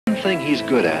one thing he's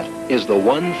good at is the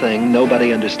one thing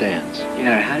nobody understands.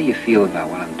 Janet, how do you feel about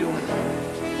what I'm doing?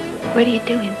 What are you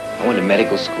doing? I went to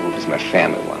medical school because my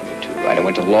family wanted me to. Right? I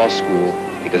went to law school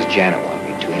because Janet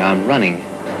wanted me to. Now I'm running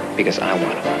because I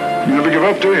want to. You never give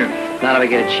up, do you? Not if I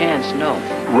get a chance, no.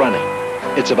 Running.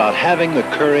 It's about having the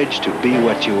courage to be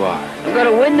what you are. I'm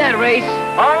going to win that race.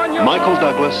 Michael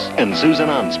Douglas and Susan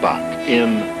Ansbach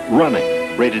in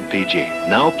Running, rated PG.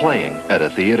 Now playing at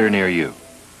a theater near you.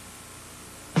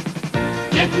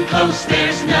 Getting close,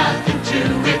 there's nothing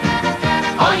to it.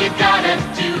 All you gotta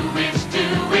do is do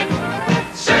it.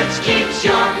 Certs keeps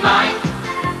your mind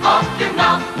off your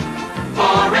mouth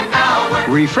for an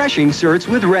hour. Refreshing Certs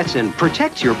with Retsin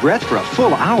protects your breath for a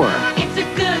full hour. It's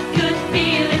a good, good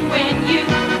feeling when you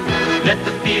let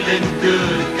the feeling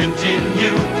good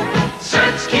continue.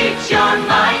 Certs keeps your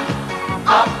mind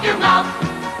off your mouth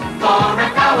for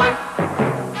an hour.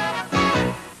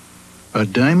 A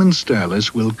diamond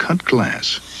stylus will cut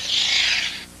glass.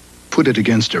 Put it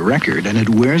against a record and it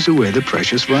wears away the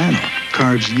precious vinyl.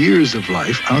 Carves years of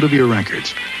life out of your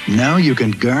records. Now you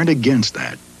can guard against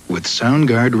that with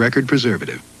SoundGuard Record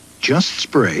Preservative. Just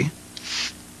spray,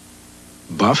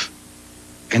 buff,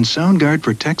 and SoundGuard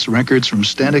protects records from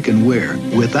static and wear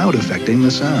without affecting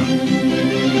the sound.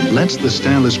 Lets the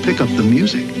stylus pick up the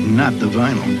music, not the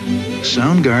vinyl.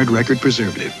 SoundGuard Record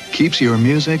Preservative keeps your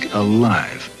music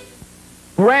alive.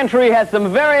 Braintree has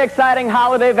some very exciting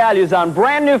holiday values on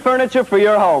brand new furniture for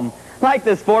your home. Like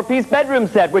this 4-piece bedroom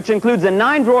set, which includes a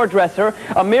 9-drawer dresser,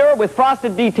 a mirror with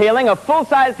frosted detailing, a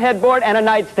full-sized headboard, and a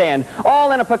nightstand.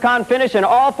 All in a pecan finish, and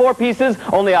all 4 pieces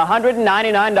only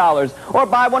 $199. Or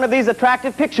buy one of these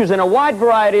attractive pictures in a wide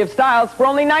variety of styles for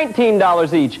only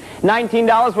 $19 each.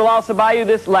 $19 will also buy you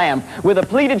this lamp with a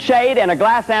pleated shade and a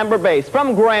glass amber base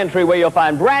from Braintree, where you'll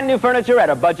find brand new furniture at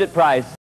a budget price.